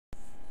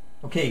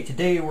Okay,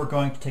 today we're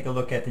going to take a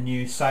look at the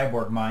new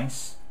Cyborg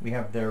mice. We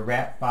have the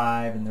r.a.t.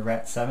 and the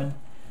r.a.t.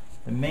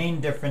 The main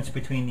difference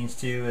between these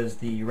two is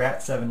the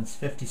r.a.t. is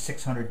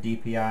 5600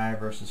 DPI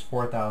versus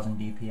 4000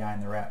 DPI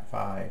in the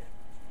r.a.t.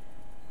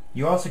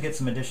 You also get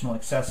some additional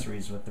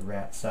accessories with the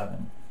r.a.t.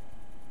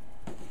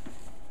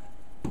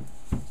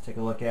 Let's take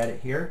a look at it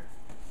here.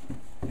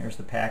 Here's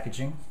the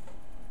packaging.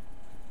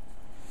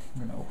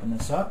 I'm going to open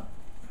this up.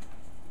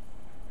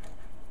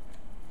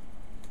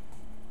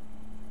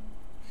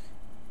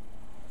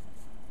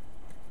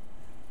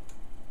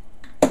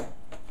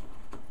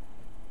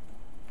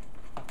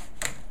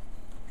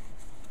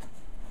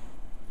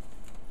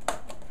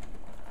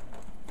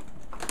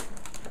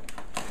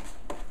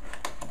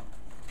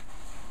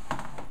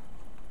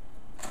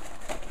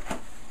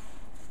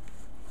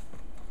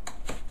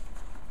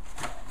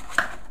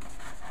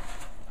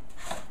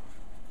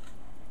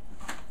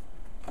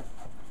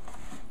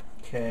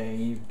 Okay,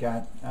 you've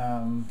got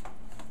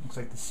looks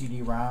like the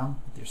CD-ROM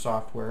with your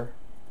software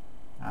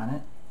on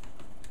it,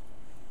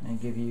 and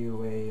give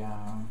you a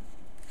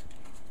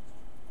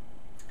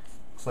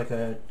looks like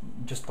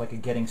just like a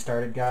getting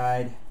started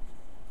guide,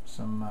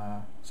 so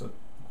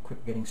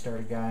quick getting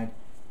started guide,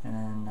 and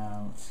then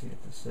let's see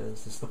what this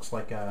is. This looks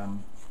like a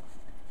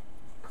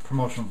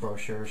promotional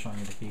brochure showing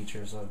you the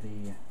features of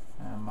the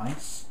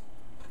mice.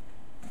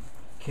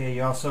 Okay,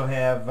 you also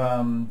have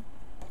a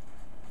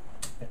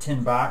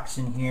tin box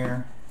in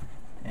here,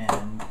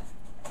 and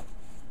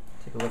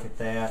take a look at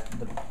that.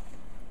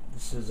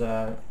 This is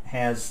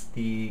has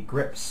the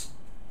grips,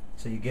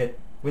 so you get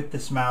with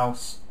this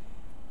mouse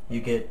you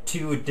get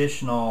two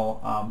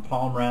additional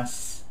palm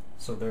rests,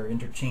 so they're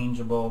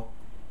interchangeable,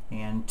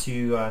 and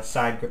two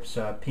side grips,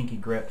 pinky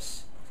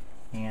grips,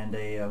 and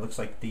a looks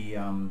like the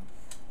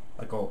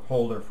like a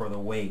holder for the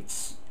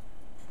weights.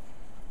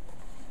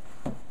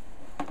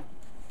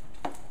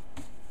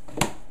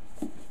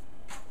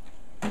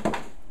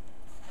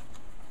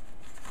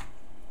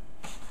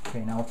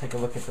 Okay, now we'll take a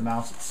look at the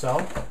mouse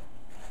itself.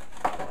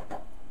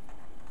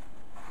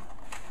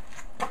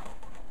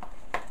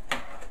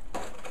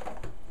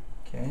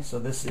 Okay, so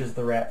this is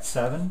the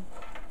r.a.t.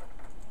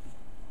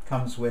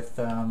 Comes with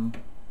a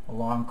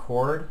long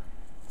cord.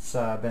 It's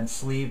been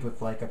sleeved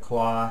with like a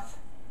cloth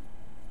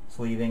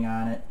sleeving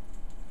on it.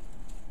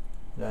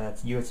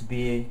 That's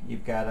USB.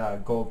 You've got a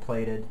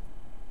gold-plated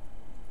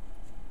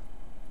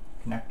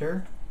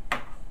connector.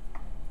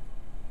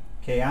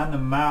 Okay, on the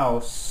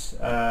mouse,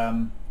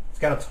 it's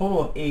got a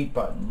total of 8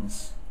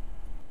 buttons.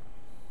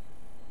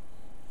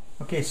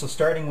 Okay, so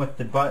starting with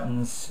the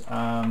buttons,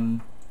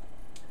 one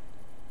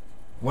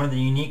of the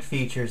unique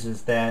features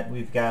is that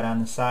we've got on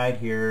the side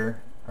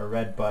here a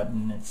red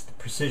button. It's the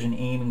precision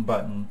aiming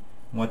button.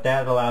 And what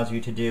that allows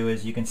you to do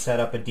is you can set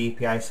up a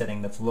DPI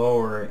setting that's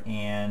lower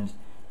and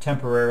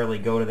temporarily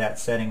go to that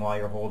setting while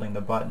you're holding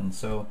the button.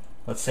 So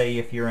let's say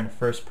if you're in a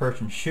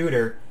first-person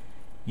shooter,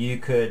 you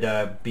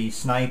could be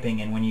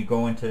sniping, and when you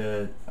go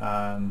into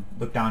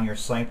look down your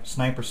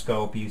sniper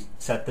scope, you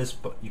set this.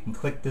 You can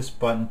click this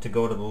button to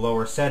go to the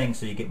lower setting,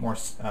 so you get more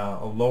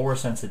a lower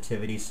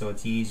sensitivity, so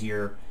it's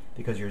easier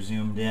because you're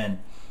zoomed in.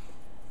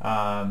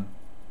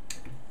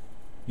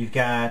 You've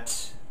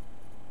got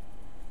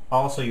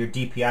also your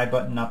DPI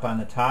button up on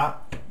the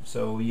top,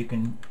 so you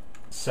can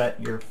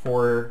set your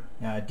 4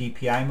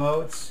 DPI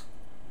modes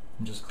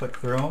and just click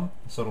through them,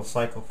 so it'll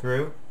cycle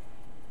through.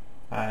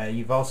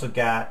 You've also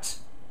got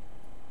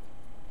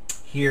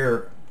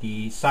here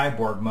the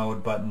Cyborg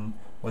mode button.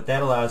 What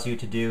that allows you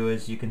to do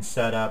is you can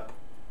set up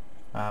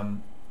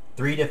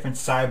 3 different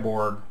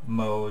Cyborg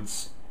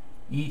modes.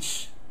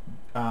 Each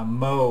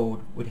mode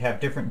would have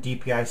different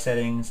DPI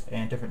settings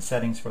and different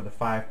settings for the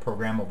 5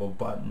 programmable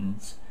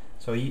buttons.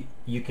 So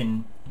you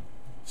can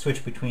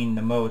switch between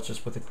the modes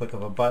just with a click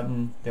of a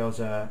button. It's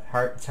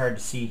hard to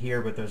see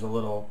here, but there's a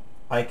little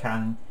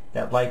icon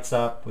that lights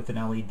up with an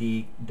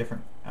LED,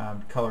 different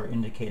color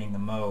indicating the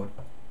mode.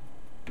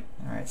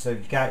 Alright, so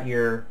you've got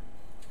your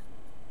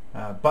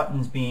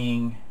buttons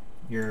being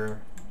your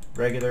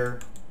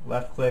regular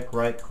left click,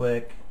 right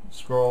click,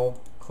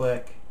 scroll,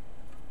 click.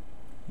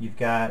 You've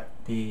got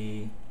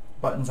the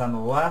buttons on the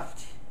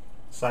left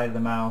side of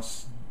the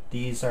mouse.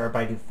 These are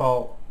by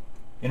default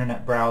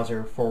internet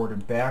browser forward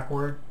and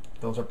backward.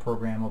 Those are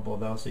programmable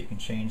though, so you can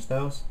change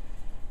those.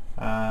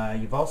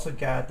 You've also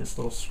got this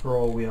little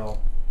scroll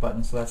wheel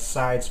button, so that's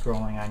side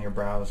scrolling on your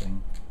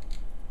browsing.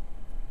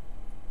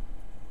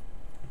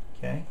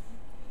 Okay.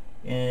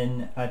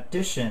 In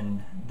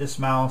addition, this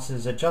mouse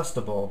is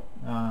adjustable.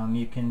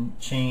 You can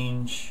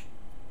change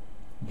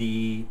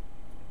the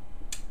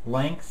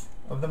length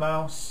of the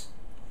mouse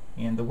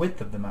and the width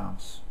of the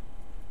mouse.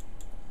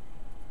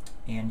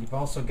 And you've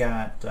also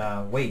got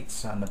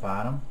weights on the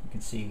bottom, you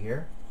can see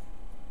here.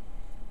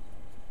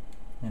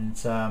 And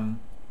it's, this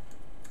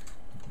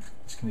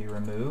can be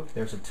removed.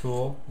 There's a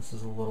tool. This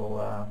is a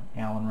little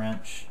Allen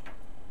wrench,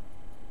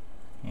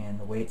 and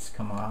the weights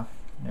come off.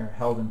 They're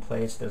held in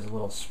place. There's a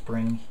little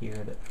spring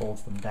here that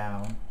holds them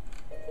down.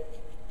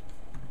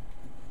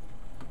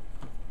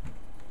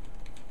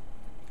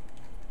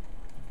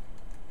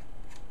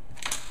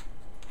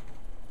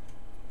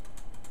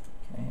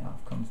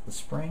 the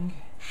spring,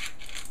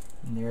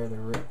 and there are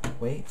the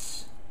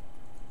weights.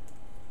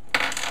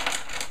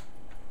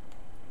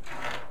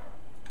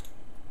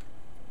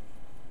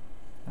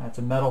 It's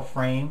a metal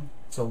frame.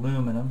 It's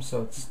aluminum,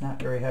 so it's not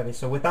very heavy.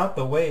 So without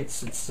the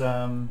weights, it's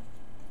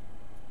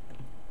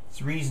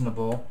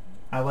reasonable.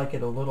 I like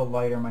it a little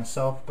lighter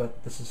myself,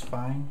 but this is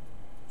fine.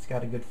 It's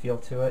got a good feel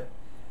to it.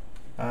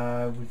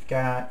 We've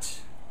got,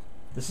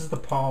 this is the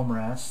palm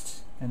rest,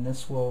 and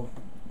this will,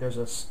 there's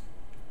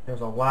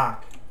a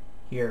lock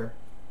here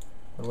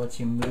that lets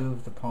you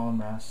move the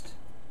palm rest.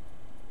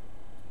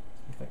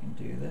 See if I can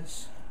do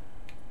this.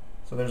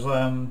 So there's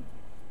you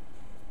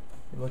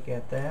look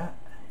at that.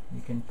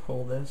 You can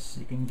pull this.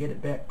 You can get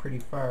it back pretty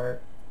far.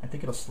 I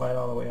think it'll slide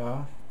all the way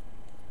off.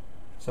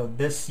 So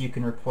this you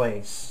can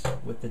replace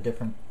with the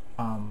different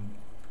palm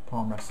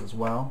rests as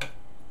well.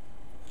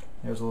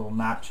 There's little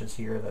notches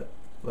here that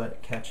let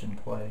it catch in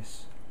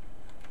place.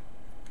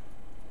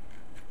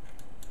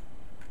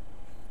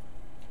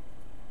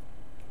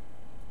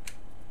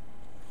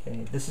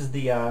 Okay, this is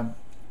the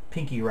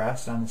pinky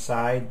rest on the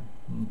side.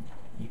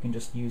 You can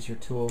just use your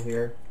tool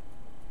here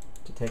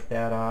to take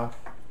that off.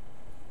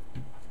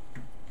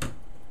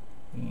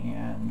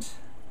 And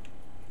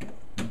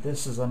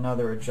this is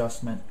another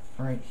adjustment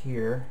right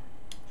here.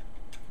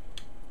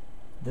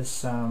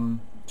 This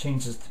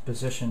changes the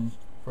position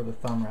for the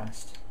thumb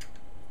rest.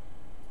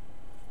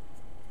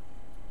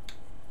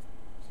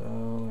 So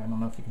I don't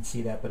know if you can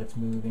see that, but it's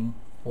moving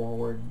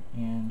forward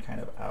and kind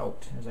of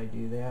out as I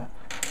do that.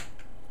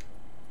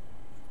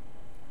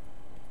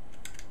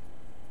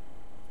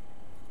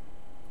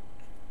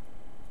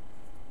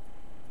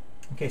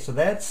 Okay, so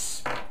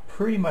that's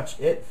pretty much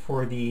it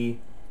for the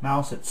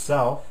mouse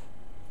itself.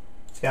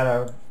 It's got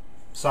a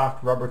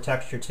soft rubber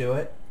texture to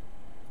it.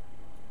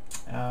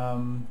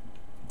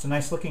 It's a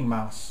nice looking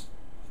mouse.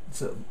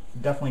 It's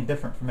definitely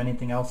different from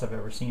anything else I've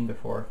ever seen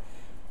before.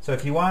 So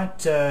if you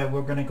want,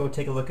 we're going to go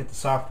take a look at the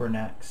software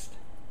next.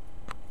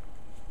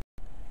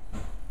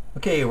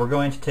 Okay, we're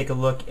going to take a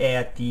look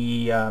at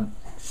the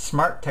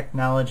smart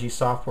technology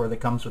software that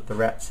comes with the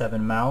r.a.t.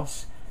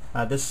 mouse.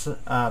 This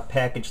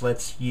package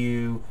lets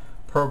you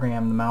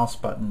program the mouse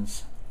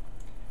buttons.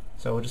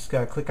 So we'll just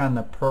click on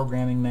the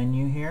programming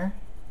menu here,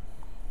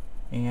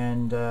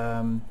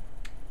 and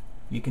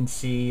you can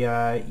see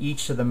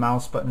each of the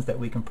mouse buttons that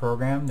we can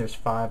program. There's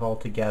 5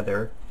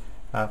 altogether.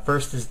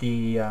 First is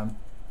the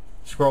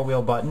scroll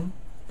wheel button,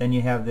 then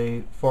you have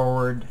the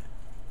forward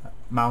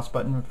mouse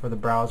button for the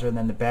browser, and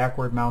then the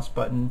backward mouse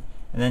button,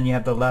 and then you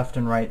have the left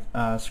and right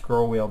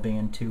scroll wheel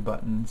being 2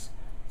 buttons.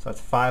 So that's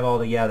 5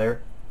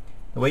 altogether.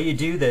 The way you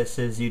do this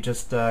is you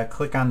just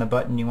click on the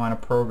button you want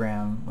to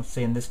program. Let's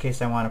say in this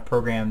case I want to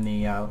program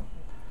the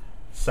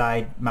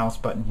side mouse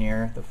button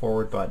here, the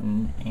forward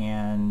button,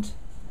 and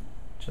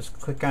just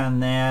click on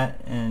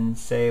that and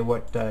say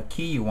what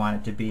key you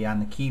want it to be on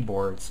the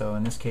keyboard. So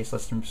in this case,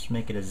 let's just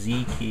make it a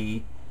Z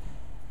key,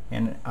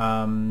 and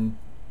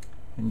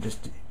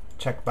just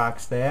check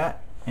box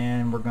that,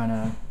 and we're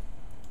gonna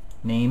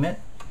name it.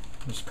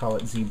 Just call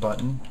it Z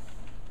button.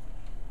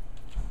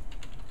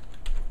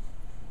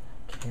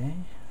 Okay.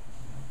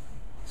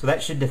 So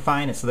that should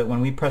define it so that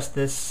when we press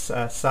this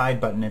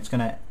side button, it's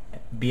gonna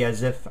be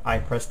as if I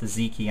press the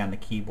Z key on the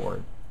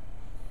keyboard.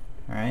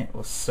 Alright,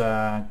 we'll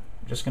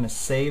just going to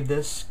save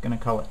this, going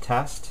to call it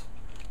test.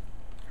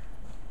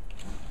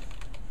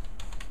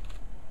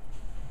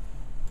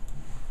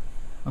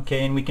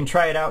 Okay, and we can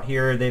try it out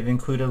here. They've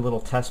included a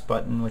little test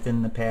button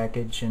within the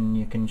package, and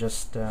you can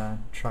just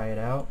try it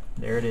out.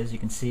 There it is. You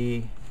can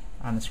see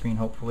on the screen,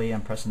 hopefully,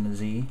 I'm pressing the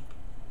Z.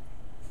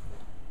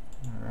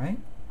 Alright,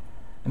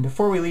 and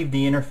before we leave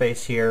the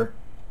interface here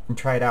and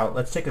try it out,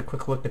 let's take a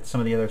quick look at some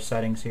of the other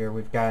settings here.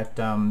 We've got,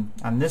 on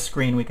this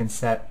screen we can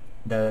set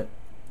the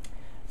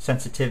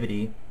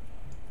sensitivity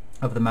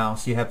of the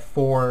mouse. You have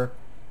 4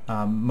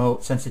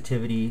 mode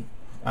sensitivity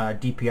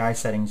DPI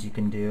settings you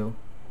can do,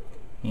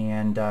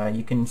 and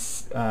you can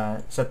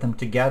set them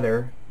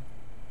together,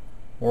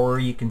 or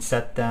you can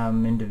set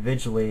them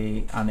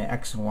individually on the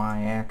X and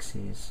Y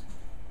axes.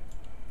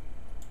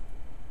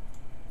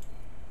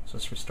 So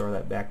let's restore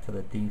that back to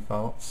the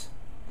defaults.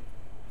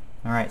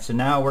 Alright, so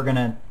now we're going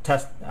to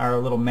test our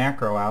little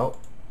macro out,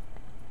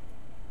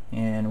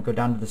 and we'll go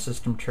down to the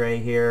system tray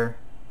here,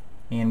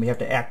 and we have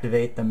to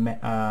activate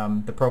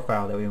the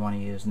profile that we want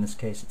to use. In this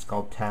case, it's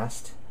called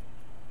test.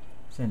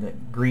 So the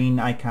green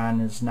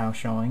icon is now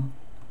showing,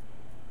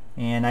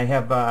 and I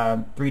have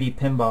 3D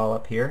pinball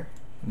up here.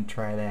 Let me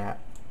try that.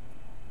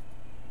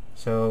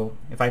 So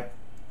if I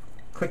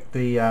click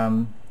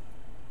the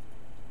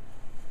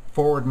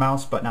forward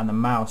mouse button on the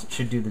mouse, it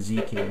should do the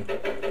Z key,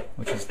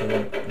 which is the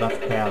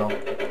left paddle.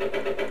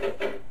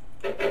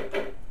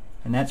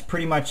 And that's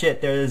pretty much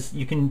it.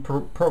 You can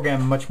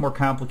program much more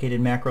complicated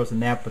macros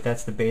than that, but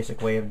that's the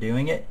basic way of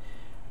doing it.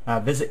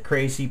 Visit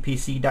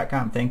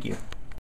crazypc.com. Thank you.